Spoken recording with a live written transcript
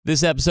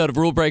This episode of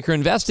Rule Breaker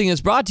Investing is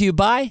brought to you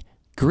by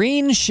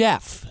Green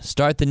Chef.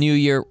 Start the new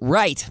year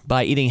right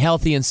by eating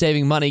healthy and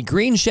saving money.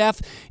 Green Chef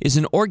is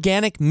an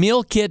organic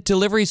meal kit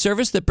delivery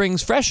service that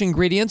brings fresh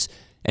ingredients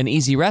and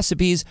easy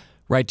recipes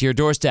right to your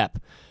doorstep.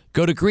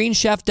 Go to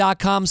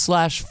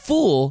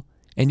greenchef.com/fool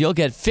and you'll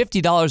get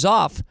 $50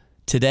 off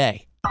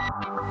today.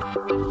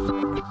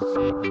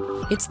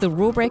 It's the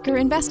Rule Breaker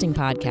Investing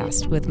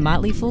Podcast with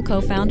Motley Fool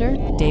co-founder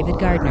David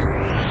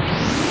Gardner.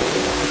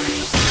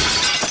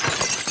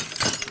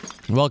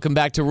 Welcome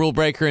back to Rule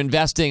Breaker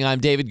Investing.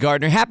 I'm David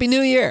Gardner. Happy New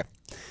Year!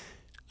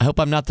 I hope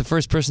I'm not the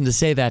first person to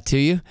say that to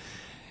you.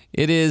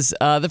 It is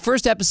the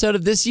first episode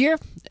of this year,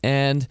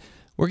 and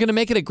we're going to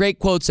make it a great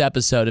quotes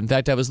episode. In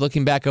fact, I was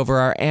looking back over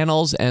our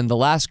annals, and the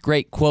last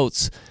great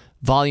quotes,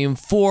 Volume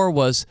 4,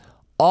 was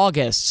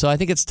August. So I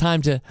think it's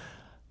time to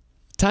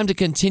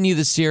continue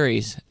the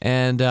series,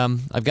 and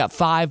I've got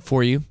 5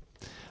 for you.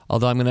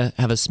 Although I'm going to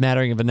have a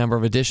smattering of a number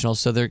of additionals,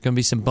 so there are going to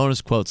be some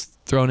bonus quotes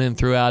thrown in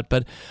throughout.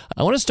 But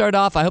I want to start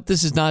off, I hope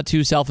this is not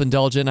too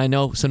self-indulgent. I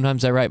know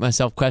sometimes I write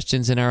myself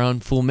questions in our own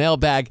Fool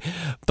mailbag,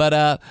 but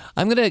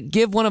I'm going to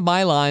give one of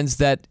my lines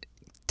that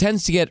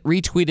tends to get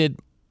retweeted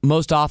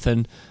most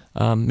often,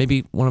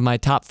 maybe one of my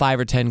top 5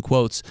 or 10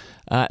 quotes.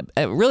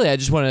 Really, I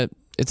just want to,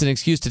 it's an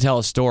excuse to tell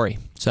a story.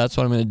 So that's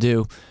what I'm going to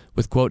do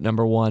with quote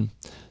number 1.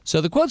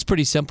 So the quote's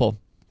pretty simple.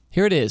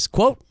 Here it is.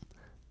 Quote,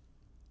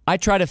 I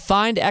try to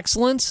find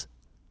excellence,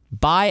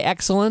 buy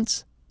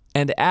excellence,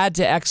 and add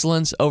to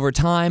excellence over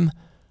time.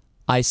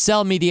 I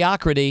sell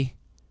mediocrity.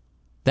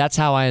 That's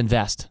how I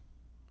invest.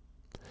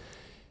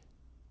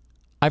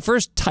 I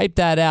first typed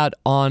that out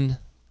on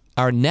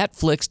our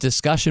Netflix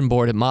discussion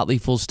board at Motley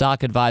Fool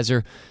Stock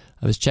Advisor.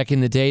 I was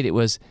checking the date. It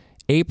was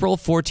April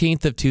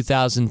 14th of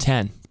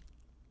 2010.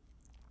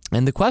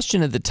 And the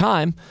question at the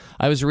time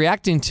I was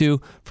reacting to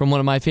from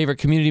one of my favorite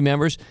community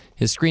members,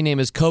 his screen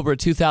name is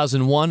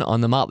Cobra2001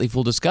 on the Motley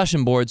Fool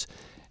discussion boards.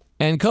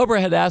 And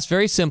Cobra had asked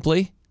very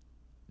simply,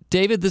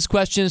 David, this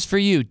question is for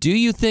you. Do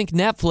you think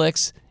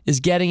Netflix is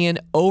getting in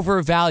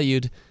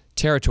overvalued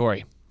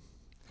territory?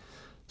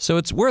 So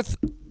it's worth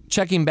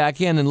checking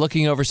back in and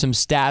looking over some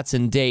stats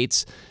and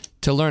dates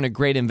to learn a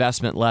great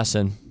investment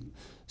lesson.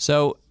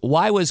 So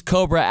why was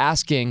Cobra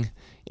asking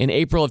in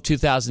April of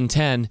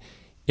 2010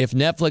 if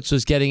Netflix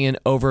was getting in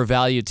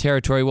overvalued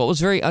territory? Well, it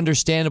was very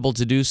understandable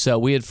to do so.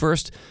 We had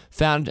first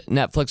found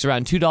Netflix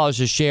around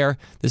 $2 a share.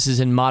 This is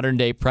in modern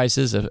day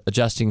prices,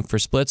 adjusting for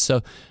splits.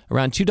 So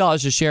around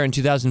 $2 a share in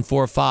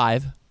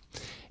 2004-05.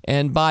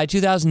 And by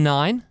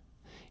 2009,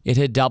 it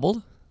had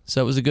doubled.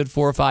 So it was a good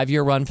 4 or 5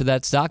 year run for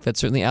that stock. That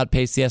certainly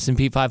outpaced the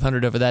S&P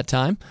 500 over that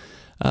time.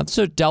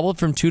 So it doubled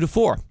from 2 to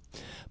 4.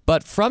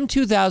 But from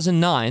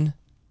 2009,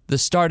 the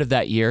start of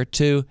that year,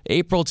 to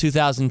April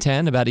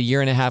 2010, about a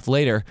year and a half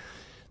later,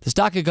 the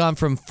stock had gone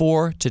from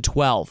 4 to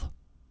 12.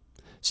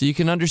 So you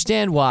can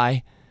understand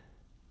why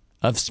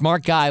a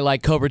smart guy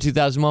like Cobra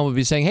 2001 would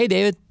be saying, hey,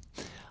 David,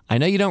 I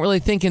know you don't really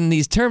think in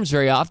these terms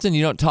very often.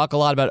 You don't talk a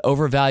lot about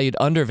overvalued,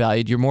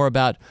 undervalued. You're more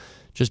about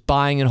just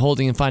buying and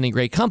holding and finding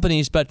great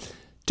companies. But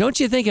don't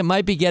you think it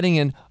might be getting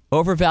in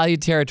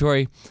overvalued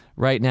territory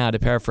right now, to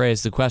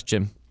paraphrase the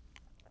question?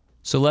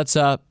 So let's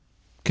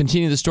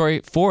continue the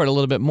story forward a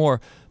little bit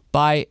more.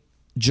 By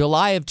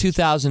July of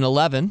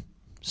 2011,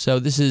 so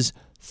this is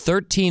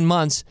 13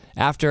 months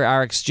after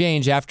our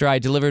exchange, after I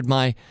delivered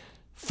my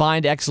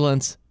find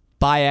excellence,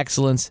 buy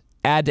excellence,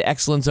 add to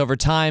excellence over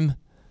time,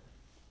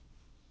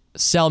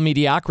 sell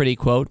mediocrity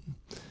quote,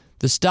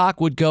 the stock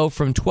would go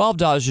from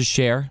 $12 a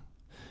share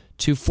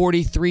to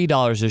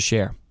 $43 a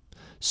share.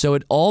 So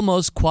it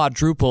almost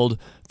quadrupled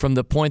from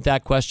the point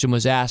that question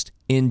was asked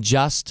in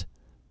just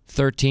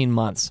 13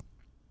 months.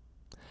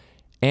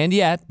 And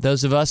yet,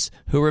 those of us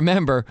who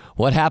remember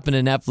what happened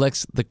to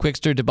Netflix, the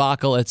Quickster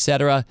debacle,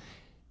 etc.,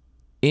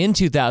 in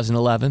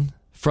 2011,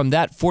 from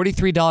that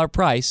 $43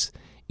 price,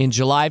 in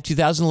July of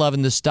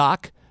 2011, the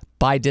stock,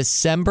 by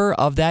December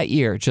of that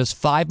year, just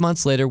 5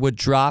 months later, would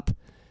drop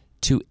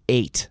to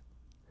 $8.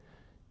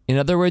 In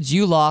other words,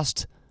 you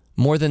lost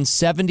more than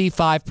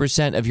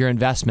 75% of your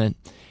investment,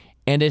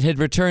 and it had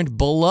returned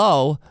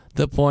below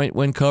the point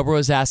when Cobra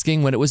was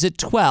asking, when it was at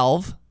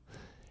 12,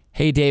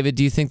 hey, David,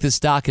 do you think the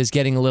stock is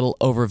getting a little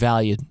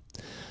overvalued?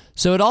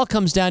 So it all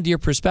comes down to your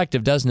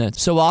perspective, doesn't it?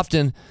 So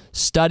often,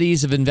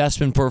 studies of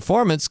investment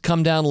performance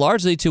come down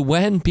largely to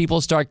when people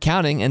start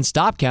counting and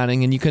stop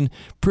counting, and you can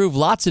prove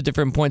lots of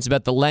different points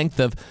about the length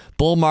of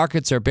bull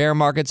markets or bear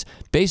markets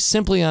based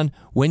simply on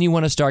when you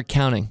want to start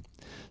counting.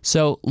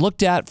 So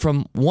looked at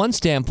from one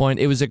standpoint,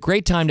 it was a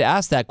great time to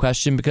ask that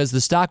question because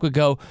the stock would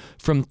go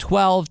from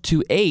 12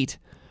 to 8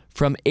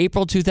 from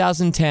April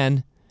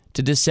 2010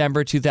 to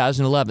December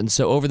 2011.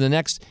 So over the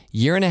next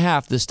year and a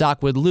half, the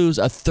stock would lose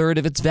a third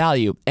of its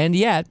value. And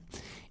yet,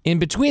 in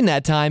between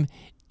that time,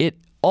 it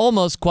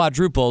almost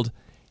quadrupled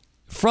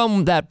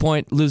from that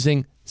point,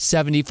 losing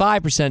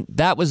 75%.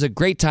 That was a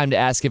great time to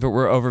ask if it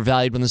were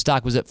overvalued when the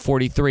stock was at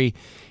 43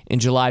 in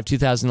July of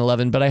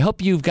 2011. But I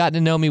hope you've gotten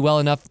to know me well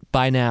enough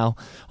by now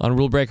on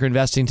Rule Breaker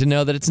Investing to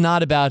know that it's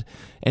not about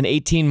an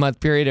 18-month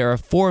period or a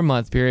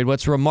 4-month period.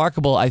 What's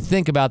remarkable, I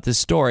think, about this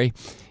story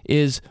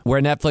is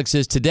where Netflix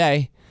is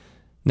today.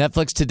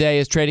 Netflix today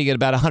is trading at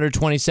about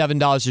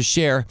 $127 a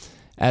share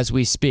as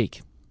we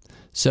speak.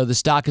 So the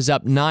stock is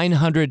up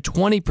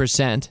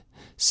 920%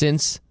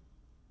 since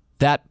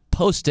that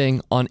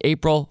posting on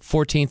April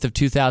 14th of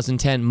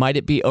 2010. Might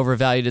it be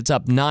overvalued? It's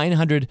up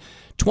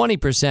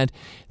 920%.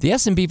 The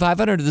S&P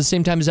 500 at the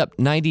same time is up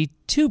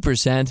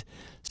 92%.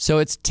 So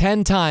it's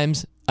 10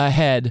 times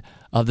ahead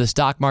of the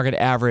stock market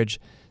average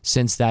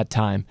since that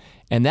time.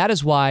 And that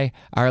is why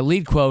our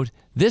lead quote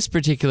this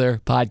particular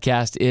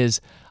podcast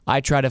is,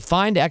 I try to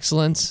find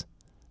excellence,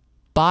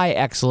 buy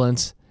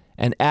excellence,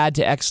 and add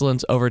to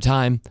excellence over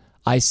time.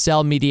 I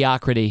sell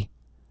mediocrity.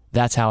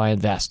 That's how I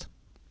invest.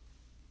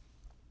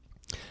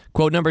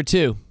 Quote number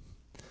 2.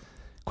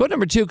 Quote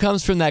number 2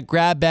 comes from that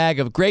grab bag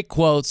of great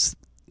quotes.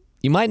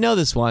 You might know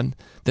this one,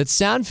 that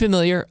sound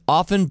familiar,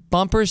 often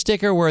bumper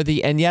sticker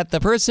worthy, and yet the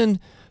person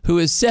who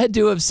is said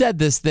to have said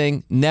this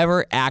thing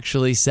never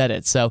actually said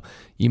it. So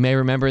you may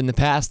remember in the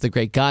past the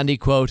great Gandhi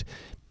quote,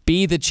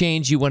 be the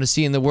change you want to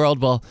see in the world.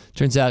 Well,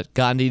 turns out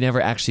Gandhi never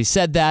actually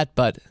said that,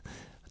 but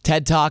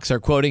TED Talks are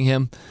quoting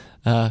him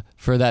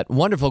for that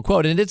wonderful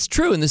quote. And it's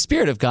true in the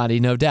spirit of Gandhi,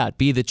 no doubt.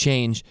 Be the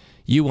change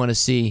you want to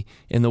see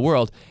in the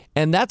world.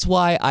 And that's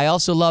why I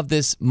also love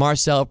this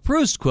Marcel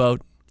Proust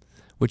quote,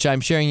 which I'm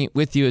sharing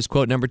with you as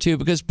quote number 2,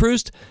 because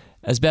Proust,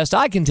 as best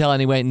I can tell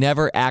anyway,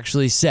 never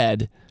actually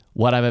said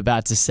what I'm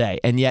about to say.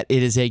 And yet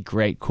it is a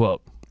great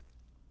quote.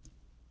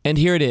 And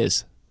here it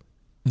is.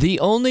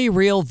 The only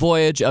real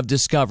voyage of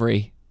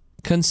discovery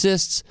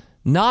consists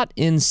not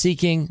in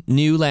seeking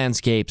new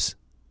landscapes,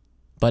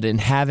 but in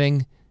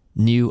having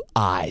new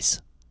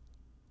eyes.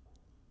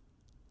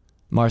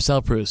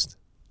 Marcel Proust,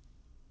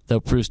 though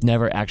Proust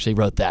never actually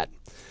wrote that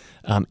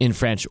in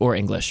French or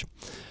English.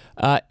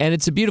 And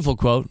it's a beautiful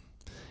quote,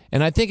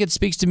 and I think it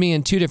speaks to me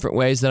in 2 different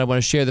ways that I want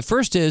to share. The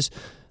first is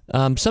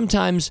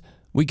sometimes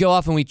we go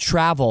off and we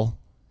travel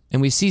and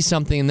we see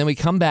something, and then we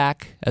come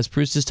back, as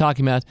Proust is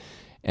talking about,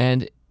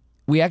 and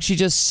we actually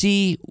just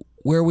see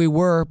where we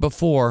were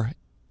before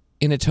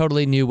in a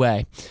totally new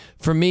way.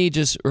 For me,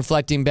 just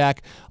reflecting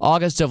back,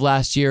 August of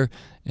last year,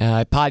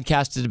 I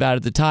podcasted about it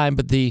at the time,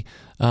 but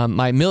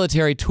my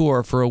military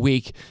tour for a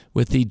week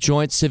with the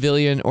Joint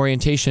Civilian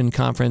Orientation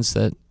Conference,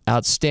 the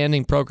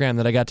outstanding program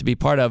that I got to be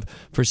part of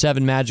for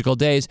 7 magical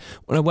days.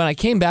 When I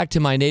came back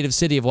to my native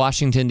city of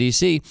Washington,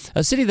 D.C.,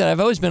 a city that I've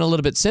always been a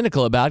little bit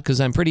cynical about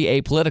because I'm pretty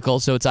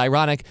apolitical, so it's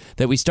ironic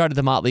that we started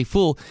the Motley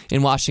Fool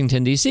in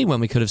Washington, D.C. when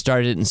we could have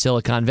started it in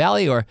Silicon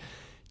Valley or,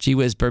 gee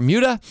whiz,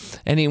 Bermuda,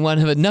 any one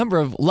of a number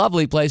of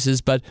lovely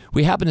places, but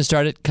we happened to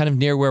start it kind of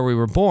near where we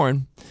were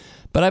born.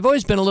 But I've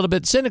always been a little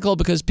bit cynical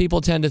because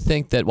people tend to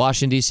think that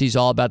Washington, D.C. is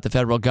all about the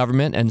federal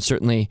government, and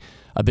certainly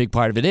a big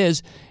part of it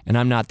is, and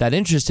I'm not that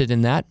interested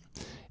in that.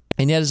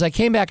 And yet, as I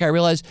came back, I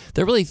realized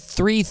there are really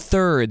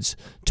 3/3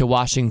 to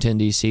Washington,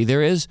 D.C.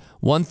 There is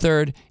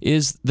 1/3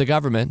 is the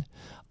government.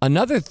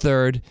 Another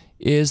third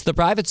is the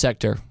private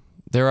sector.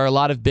 There are a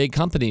lot of big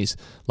companies,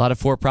 a lot of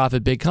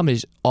for-profit big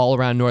companies all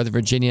around Northern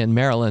Virginia and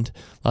Maryland,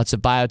 lots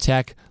of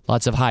biotech,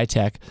 lots of high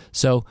tech.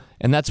 So,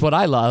 and that's what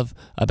I love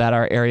about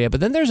our area.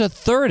 But then there's a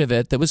third of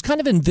it that was kind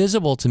of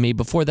invisible to me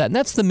before that, and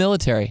that's the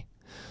military.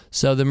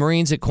 So the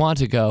Marines at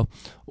Quantico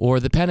or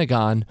the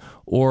Pentagon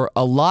or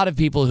a lot of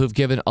people who've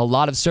given a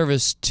lot of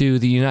service to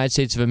the United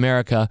States of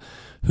America,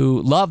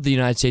 who love the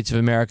United States of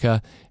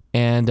America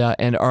and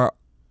are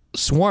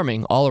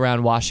swarming all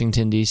around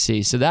Washington,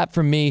 D.C. So that,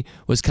 for me,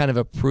 was kind of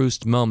a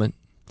Proust moment.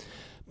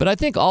 But I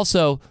think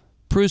also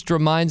Proust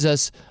reminds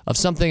us of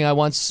something I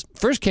once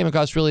first came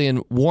across really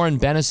in Warren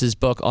Bennis's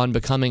book on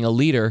becoming a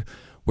leader,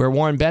 where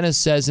Warren Bennis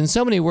says, in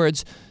so many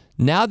words,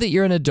 now that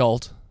you're an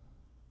adult,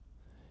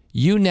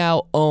 you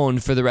now own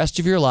for the rest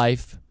of your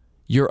life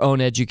your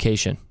own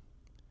education.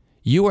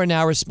 You are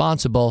now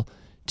responsible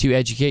to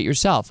educate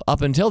yourself.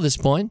 Up until this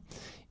point,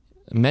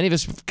 many of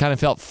us kind of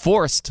felt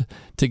forced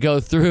to go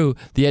through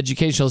the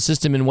educational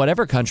system in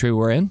whatever country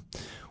we're in,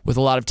 with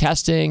a lot of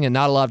testing and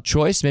not a lot of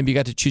choice. Maybe you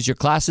got to choose your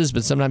classes,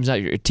 but sometimes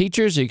not your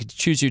teachers. Or you could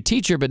choose your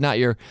teacher, but not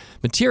your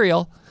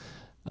material.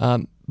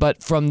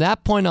 But from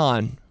that point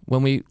on,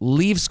 when we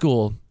leave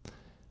school,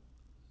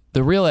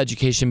 the real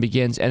education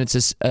begins, and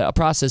it's a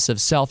process of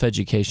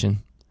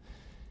self-education.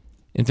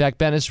 In fact,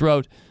 Bennis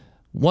wrote,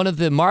 one of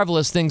the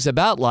marvelous things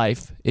about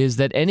life is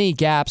that any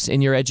gaps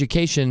in your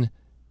education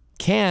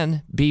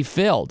can be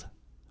filled,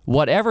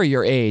 whatever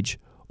your age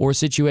or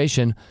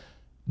situation,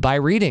 by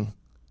reading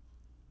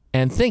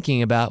and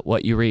thinking about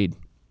what you read.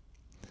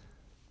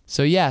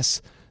 So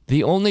yes,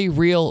 the only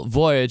real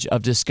voyage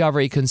of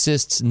discovery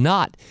consists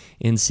not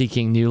in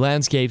seeking new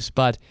landscapes,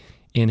 but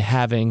in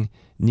having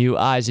new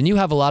eyes. And you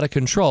have a lot of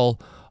control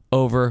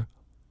over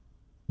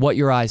what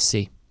your eyes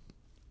see.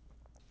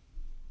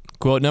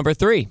 Quote number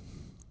 3.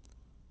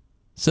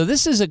 So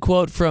this is a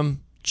quote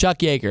from Chuck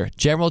Yeager,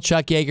 General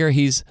Chuck Yeager.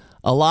 He's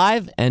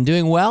alive and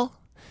doing well.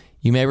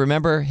 You may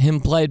remember him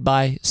played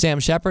by Sam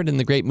Shepard in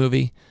the great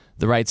movie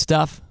The Right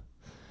Stuff.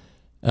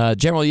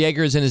 General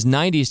Yeager is in his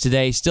 90s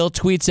today, still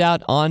tweets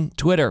out on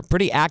Twitter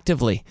pretty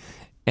actively,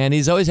 and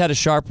he's always had a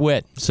sharp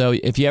wit. So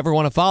if you ever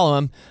want to follow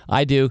him,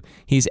 I do.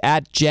 He's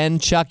at Gen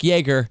Chuck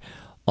Yeager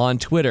on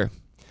Twitter.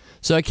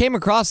 So I came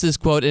across this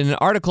quote in an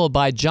article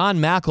by John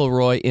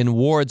McElroy in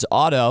Ward's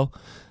Auto.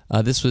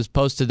 This was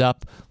posted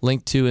up,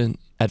 linked to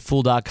at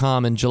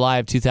Fool.com in July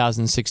of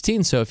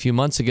 2016, so a few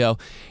months ago.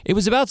 It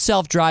was about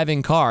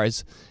self-driving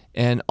cars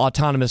and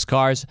autonomous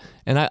cars,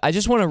 and I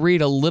just want to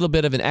read a little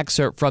bit of an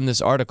excerpt from this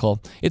article.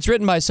 It's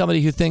written by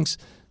somebody who thinks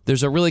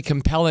there's a really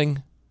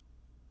compelling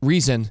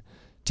reason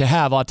to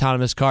have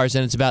autonomous cars,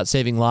 and it's about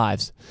saving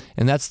lives.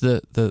 And that's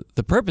the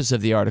purpose of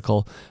the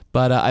article.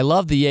 But I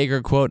love the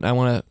Yeager quote, and I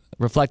want to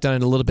reflect on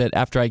it a little bit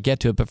after I get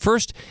to it. But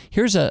first,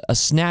 here's a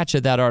snatch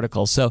of that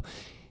article. So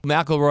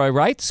McElroy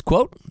writes,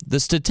 quote, "The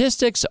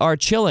statistics are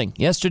chilling.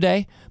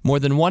 Yesterday, more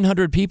than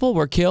 100 people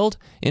were killed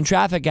in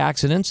traffic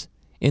accidents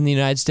in the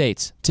United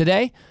States.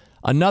 Today,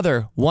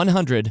 another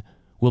 100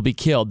 will be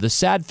killed. The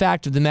sad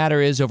fact of the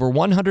matter is over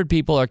 100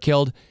 people are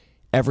killed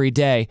every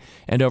day,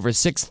 and over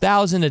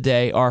 6,000 a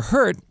day are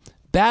hurt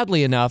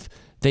badly enough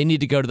they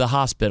need to go to the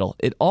hospital.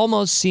 It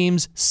almost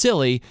seems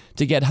silly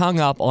to get hung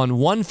up on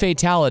one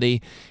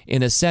fatality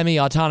in a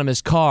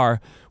semi-autonomous car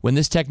when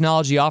this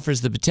technology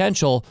offers the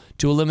potential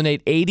to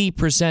eliminate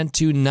 80%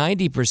 to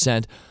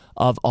 90%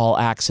 of all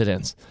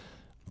accidents."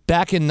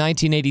 Back in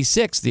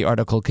 1986, the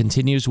article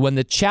continues, when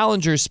the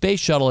Challenger space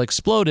shuttle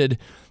exploded,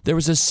 there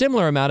was a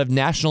similar amount of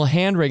national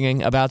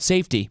hand-wringing about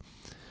safety.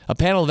 A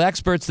panel of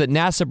experts that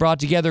NASA brought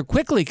together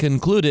quickly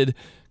concluded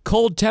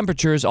cold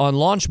temperatures on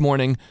launch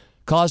morning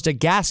caused a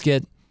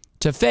gasket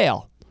to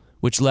fail,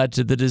 which led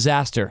to the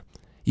disaster.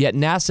 Yet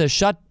NASA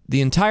shut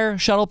the entire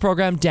shuttle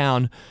program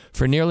down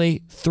for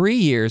nearly 3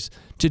 years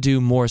to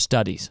do more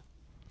studies.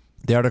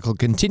 The article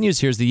continues.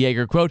 Here's the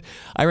Yeager quote.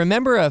 "I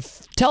remember a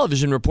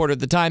television reporter at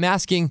the time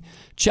asking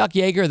Chuck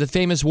Yeager, the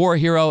famous war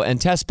hero and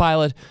test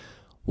pilot,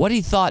 what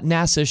he thought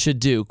NASA should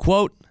do.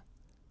 Quote,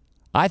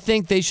 'I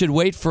think they should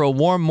wait for a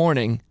warm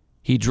morning,'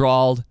 he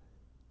drawled,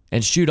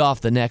 'and shoot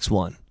off the next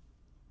one.'"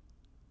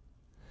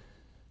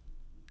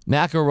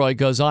 McElroy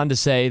goes on to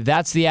say,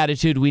 "That's the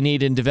attitude we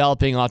need in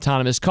developing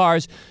autonomous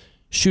cars.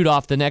 Shoot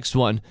off the next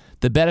one.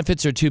 The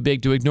benefits are too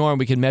big to ignore, and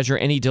we can measure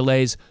any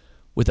delays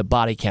with a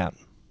body count."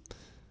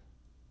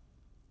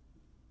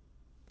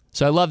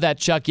 So I love that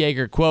Chuck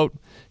Yeager quote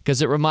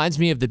because it reminds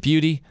me of the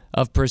beauty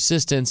of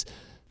persistence.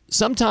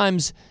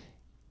 Sometimes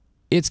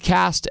it's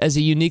cast as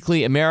a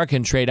uniquely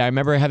American trait. I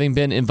remember having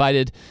been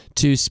invited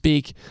to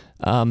speak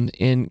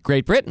in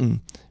Great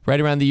Britain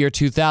right around the year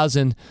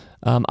 2000.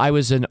 I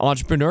was an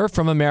entrepreneur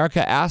from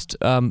America, asked,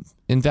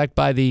 in fact,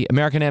 by the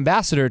American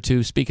ambassador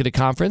to speak at a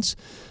conference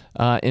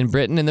in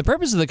Britain. And the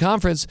purpose of the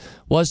conference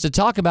was to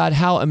talk about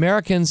how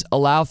Americans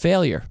allow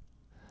failure,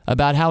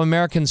 about how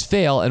Americans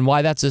fail and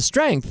why that's a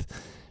strength.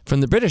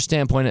 From the British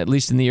standpoint, at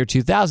least in the year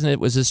 2000, it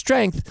was a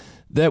strength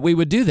that we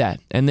would do that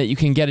and that you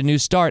can get a new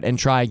start and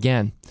try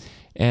again.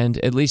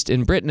 And at least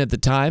in Britain at the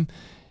time,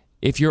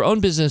 if your own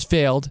business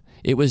failed,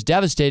 it was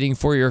devastating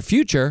for your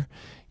future,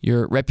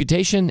 your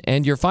reputation,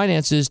 and your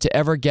finances to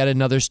ever get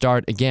another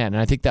start again.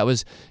 And I think that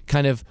was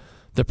kind of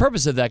the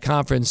purpose of that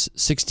conference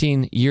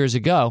 16 years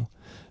ago.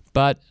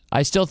 But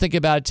I still think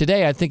about it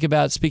today. I think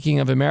about, speaking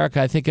of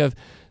America, I think of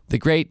the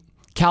great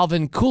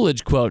Calvin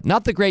Coolidge quote.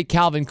 Not the great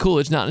Calvin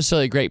Coolidge, not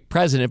necessarily a great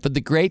president, but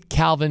the great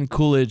Calvin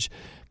Coolidge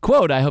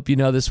quote. I hope you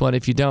know this one.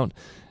 If you don't,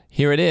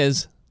 here it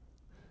is.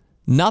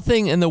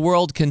 "Nothing in the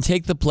world can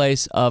take the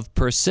place of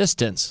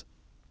persistence.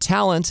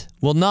 Talent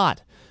will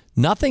not.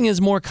 Nothing is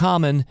more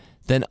common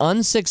than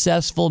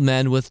unsuccessful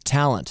men with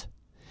talent.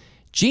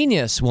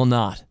 Genius will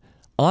not.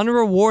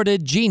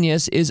 Unrewarded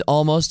genius is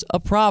almost a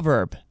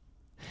proverb.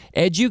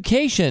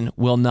 Education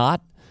will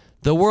not.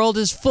 The world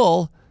is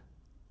full,"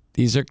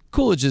 these are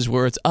Coolidge's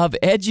words, "of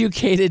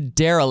educated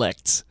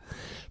derelicts.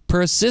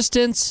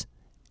 Persistence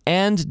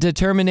and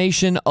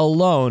determination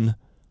alone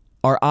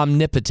are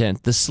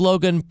omnipotent. The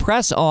slogan,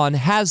 'Press on,'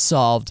 has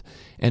solved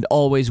and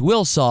always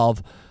will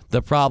solve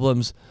the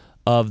problems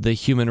of the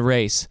human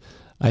race."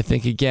 I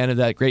think again of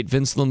that great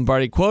Vince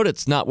Lombardi quote,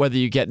 "It's not whether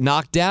you get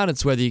knocked down,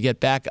 it's whether you get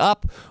back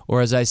up."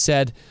 Or as I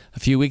said a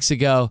few weeks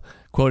ago,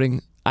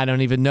 quoting I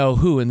don't even know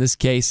who in this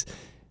case,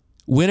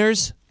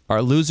 "Winners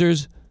are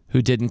losers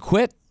who didn't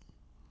quit."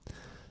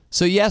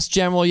 So yes,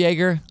 General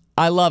Yeager,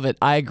 I love it.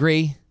 I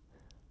agree.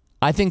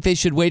 I think they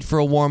should wait for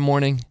a warm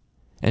morning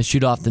and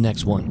shoot off the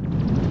next one.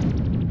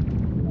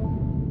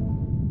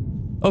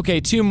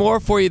 Okay, 2 more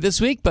for you this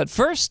week, but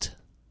first,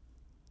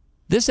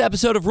 this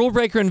episode of Rule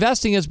Breaker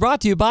Investing is brought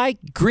to you by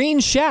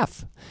Green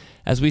Chef.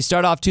 As we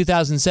start off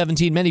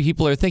 2017, many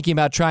people are thinking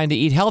about trying to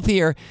eat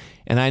healthier,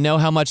 and I know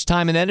how much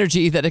time and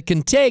energy that it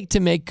can take to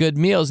make good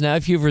meals. Now,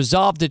 if you've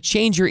resolved to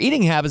change your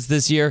eating habits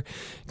this year,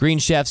 Green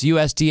Chef's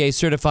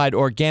USDA-certified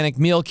organic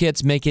meal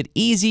kits make it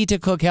easy to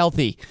cook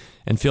healthy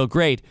and feel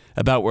great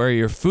about where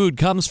your food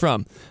comes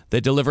from. They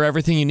deliver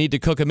everything you need to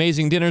cook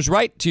amazing dinners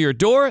right to your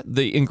door.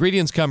 The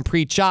ingredients come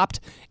pre-chopped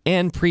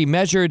and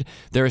pre-measured.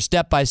 There are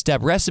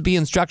step-by-step recipe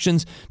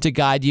instructions to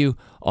guide you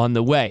on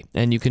the way.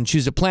 And you can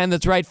choose a plan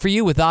that's right for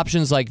you with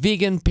options like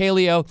vegan,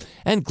 paleo,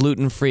 and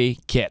gluten-free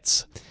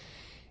kits.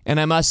 And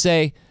I must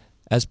say,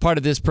 as part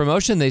of this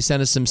promotion, they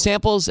sent us some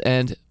samples,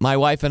 and my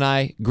wife and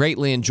I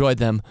greatly enjoyed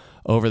them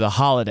over the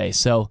holiday.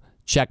 So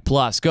check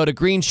plus. Go to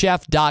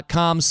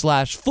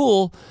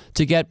greenchef.com/fool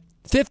to get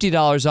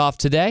 $50 off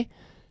today.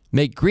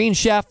 Make Green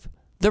Chef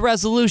the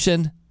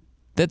resolution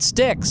that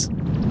sticks.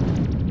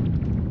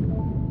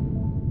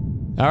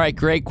 All right,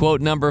 great quote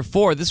number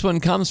 4. This one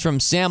comes from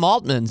Sam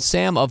Altman,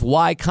 Sam of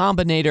Y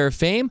Combinator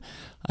fame.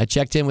 I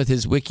checked in with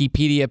his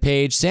Wikipedia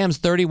page. Sam's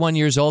 31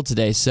 years old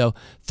today, so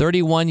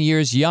 31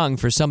 years young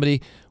for somebody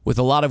with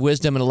a lot of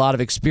wisdom and a lot of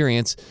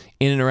experience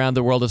in and around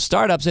the world of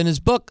startups. And his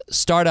book,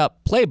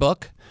 Startup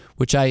Playbook,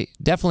 which I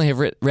definitely have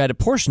read a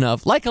portion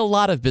of, like a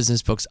lot of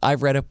business books,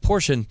 I've read a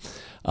portion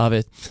of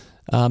it.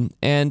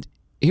 And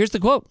here's the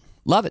quote.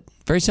 Love it.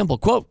 Very simple.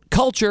 Quote,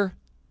 culture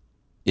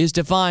is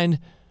defined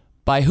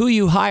by who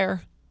you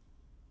hire,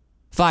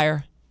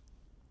 fire,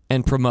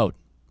 and promote.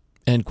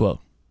 End quote.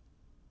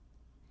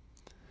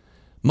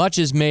 Much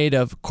is made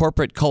of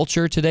corporate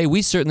culture today.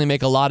 We certainly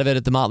make a lot of it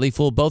at The Motley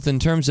Fool, both in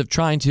terms of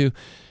trying to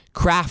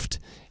craft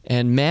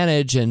and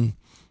manage and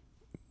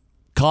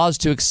cause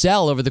to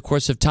excel over the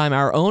course of time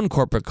our own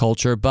corporate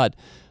culture, but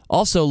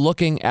also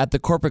looking at the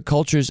corporate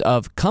cultures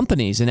of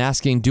companies and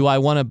asking, do I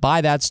want to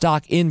buy that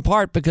stock in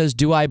part because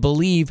do I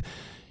believe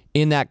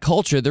in that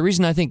culture? The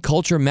reason I think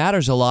culture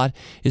matters a lot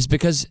is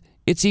because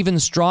it's even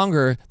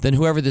stronger than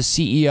whoever the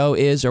CEO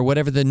is or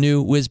whatever the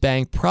new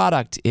whiz-bang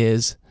product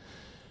is.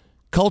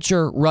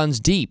 Culture runs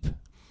deep.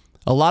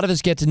 A lot of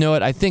us get to know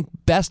it. I think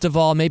best of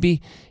all,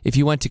 maybe if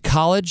you went to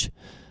college,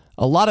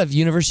 a lot of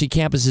university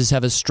campuses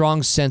have a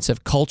strong sense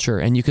of culture,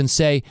 and you can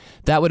say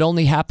that would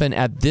only happen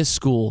at this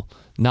school,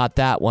 not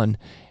that one.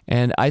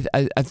 And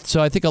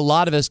so I think a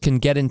lot of us can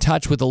get in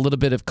touch with a little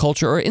bit of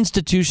culture or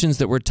institutions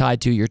that we're tied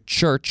to, your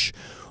church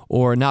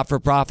or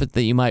not-for-profit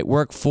that you might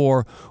work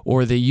for,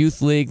 or the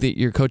youth league that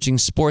you're coaching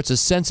sports. A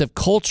sense of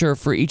culture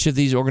for each of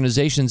these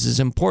organizations is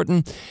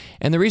important.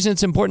 And the reason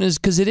it's important is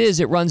because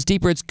it runs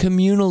deeper. It's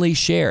communally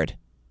shared.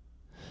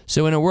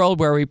 So in a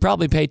world where we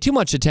probably pay too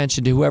much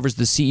attention to whoever's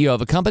the CEO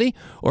of a company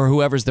or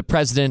whoever's the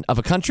president of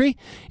a country,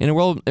 in a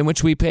world in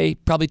which we pay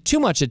probably too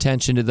much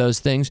attention to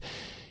those things,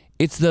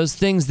 it's those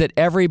things that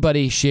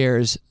everybody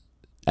shares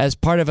as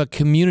part of a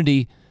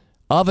community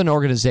of an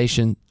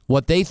organization,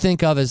 what they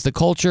think of as the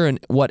culture and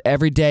what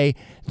every day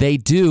they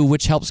do,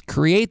 which helps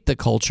create the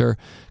culture.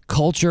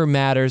 Culture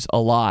matters a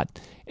lot.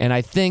 And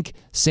I think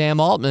Sam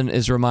Altman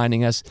is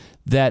reminding us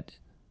that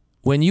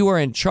when you are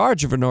in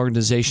charge of an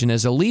organization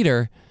as a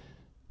leader,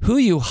 who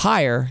you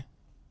hire,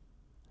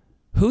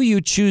 who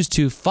you choose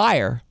to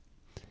fire,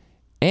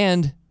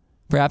 and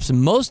perhaps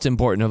most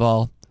important of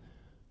all,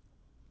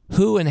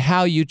 who and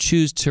how you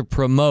choose to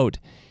promote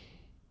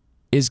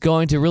is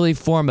going to really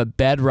form a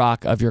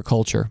bedrock of your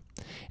culture.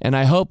 And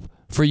I hope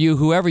for you,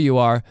 whoever you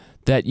are,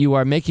 that you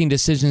are making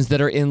decisions that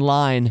are in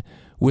line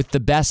with the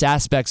best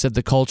aspects of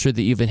the culture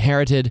that you've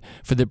inherited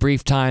for the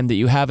brief time that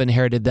you have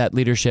inherited that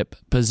leadership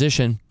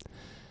position.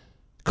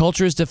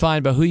 Culture is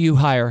defined by who you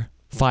hire,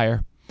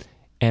 fire,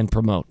 and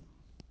promote.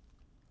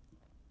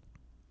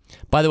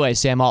 By the way,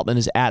 Sam Altman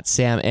is at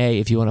Sam A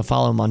if you want to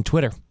follow him on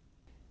Twitter.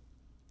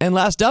 And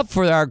last up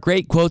for our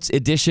Great Quotes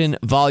Edition,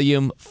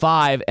 Volume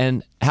 5.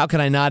 And how can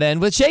I not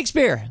end with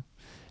Shakespeare?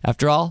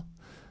 After all,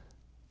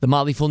 the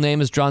Motley Fool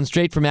name is drawn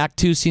straight from Act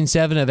 2, Scene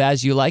 7 of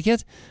As You Like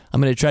It.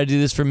 I'm going to try to do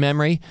this from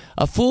memory.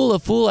 A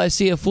fool, I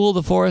see a fool,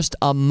 the forest,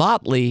 a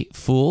motley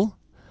fool.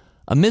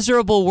 A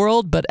miserable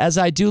world, but as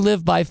I do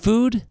live by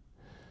food,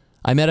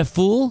 I met a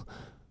fool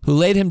who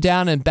laid him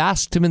down and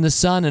basked him in the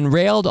sun and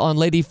railed on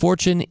Lady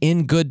Fortune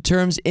in good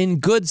terms,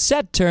 in good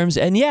set terms,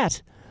 and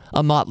yet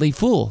a motley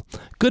fool.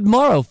 Good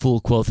morrow,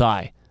 fool, quoth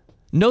I.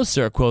 No,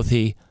 sir, quoth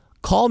he,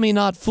 call me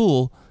not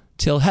fool,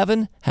 till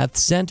heaven hath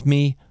sent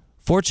me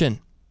fortune.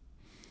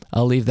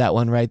 I'll leave that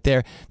one right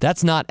there.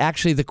 That's not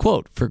actually the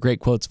quote for Great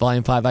Quotes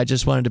Volume 5. I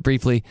just wanted to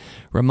briefly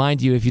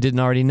remind you, if you didn't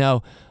already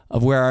know,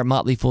 of where our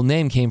Motley Fool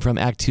name came from,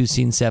 Act 2,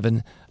 Scene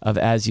 7 of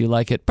As You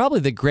Like It. Probably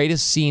the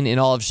greatest scene in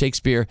all of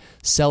Shakespeare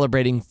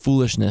celebrating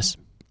foolishness.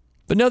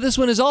 But no, this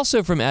one is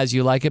also from As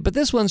You Like It, but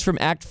this one's from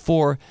Act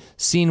 4,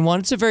 Scene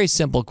 1. It's a very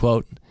simple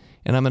quote,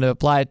 and I'm going to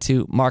apply it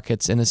to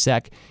markets in a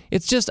sec.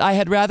 It's just, I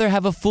had rather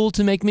have a fool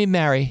to make me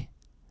merry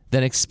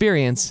than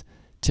experience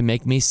to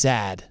make me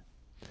sad.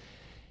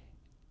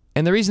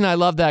 And the reason I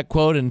love that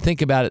quote and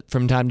think about it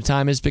from time to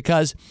time is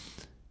because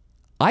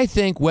I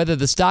think whether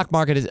the stock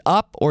market is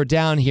up or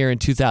down here in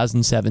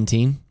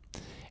 2017,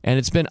 And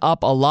it's been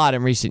up a lot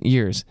in recent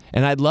years.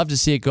 And I'd love to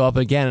see it go up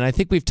again. And I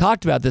think we've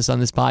talked about this on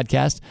this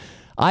podcast.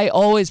 I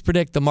always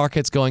predict the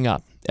market's going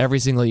up every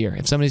single year.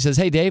 If somebody says,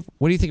 hey, Dave,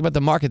 what do you think about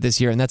the market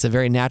this year? And that's a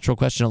very natural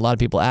question a lot of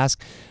people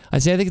ask. I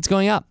say, I think it's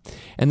going up.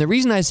 And the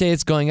reason I say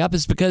it's going up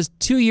is because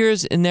 2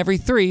 years in every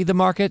 3, the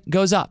market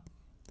goes up.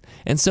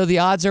 And so the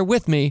odds are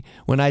with me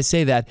when I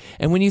say that.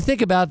 And when you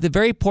think about the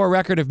very poor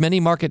record of many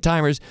market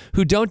timers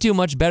who don't do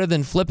much better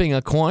than flipping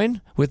a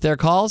coin with their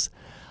calls,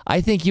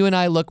 I think you and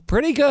I look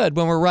pretty good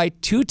when we're right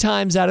 2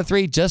 times out of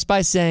 3 just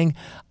by saying,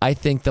 I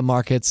think the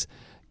market's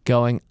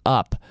going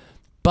up.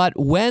 But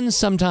when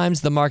sometimes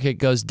the market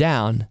goes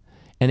down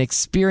and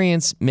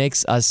experience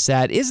makes us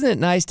sad, isn't it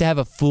nice to have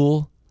a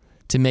fool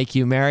to make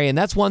you merry? And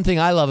that's one thing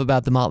I love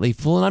about the Motley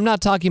Fool. And I'm not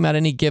talking about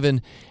any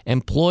given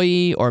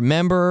employee or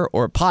member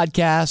or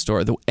podcast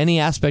or any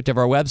aspect of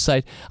our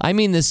website. I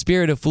mean the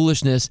spirit of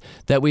foolishness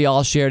that we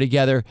all share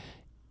together.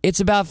 It's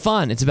about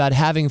fun. It's about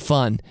having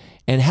fun.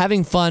 And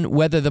having fun,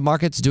 whether the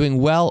market's doing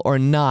well or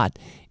not,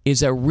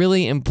 is a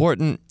really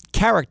important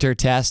character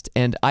test.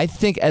 And I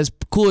think, as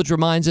Coolidge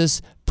reminds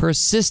us,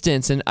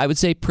 persistence, and I would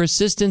say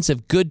persistence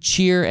of good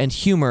cheer and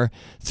humor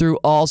through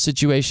all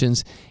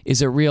situations,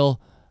 is a real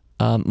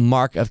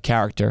mark of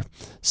character.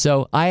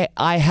 So I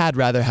had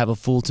rather have a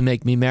fool to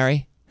make me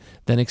merry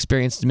than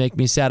experience to make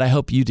me sad. I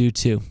hope you do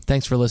too.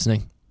 Thanks for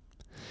listening.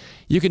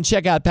 You can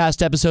check out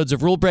past episodes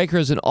of Rule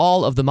Breakers and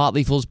all of the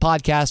Motley Fool's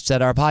podcasts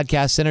at our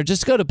podcast center.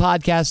 Just go to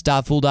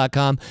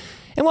podcast.fool.com.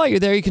 And while you're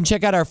there, you can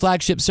check out our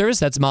flagship service.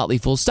 That's Motley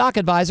Fool Stock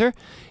Advisor.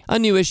 A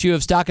new issue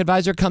of Stock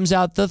Advisor comes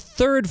out the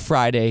 3rd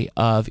Friday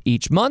of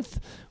each month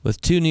with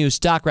 2 new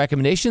stock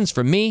recommendations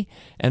from me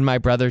and my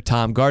brother,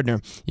 Tom Gardner.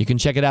 You can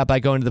check it out by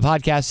going to the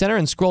Podcast Center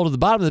and scroll to the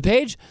bottom of the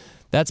page.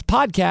 That's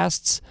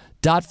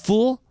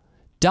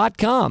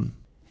podcasts.fool.com.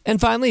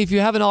 And finally, if you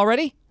haven't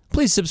already,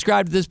 please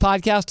subscribe to this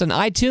podcast on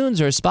iTunes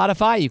or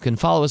Spotify. You can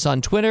follow us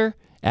on Twitter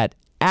at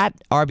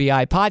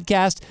RBI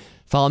Podcast.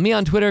 Follow me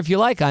on Twitter if you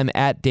like. I'm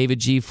at David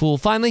G. Fool.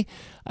 Finally,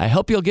 I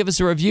hope you'll give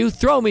us a review.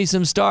 Throw me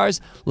some stars.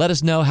 Let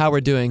us know how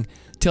we're doing.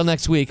 Till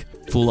next week,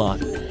 Fool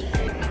on.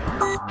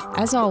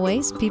 As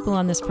always, people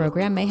on this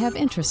program may have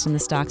interest in the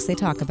stocks they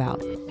talk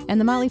about,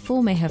 and the Motley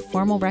Fool may have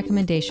formal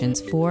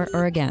recommendations for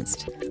or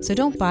against. So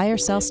don't buy or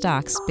sell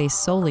stocks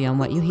based solely on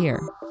what you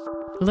hear.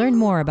 Learn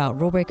more about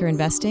Rule Breaker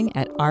investing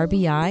at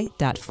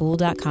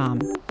rbi.fool.com.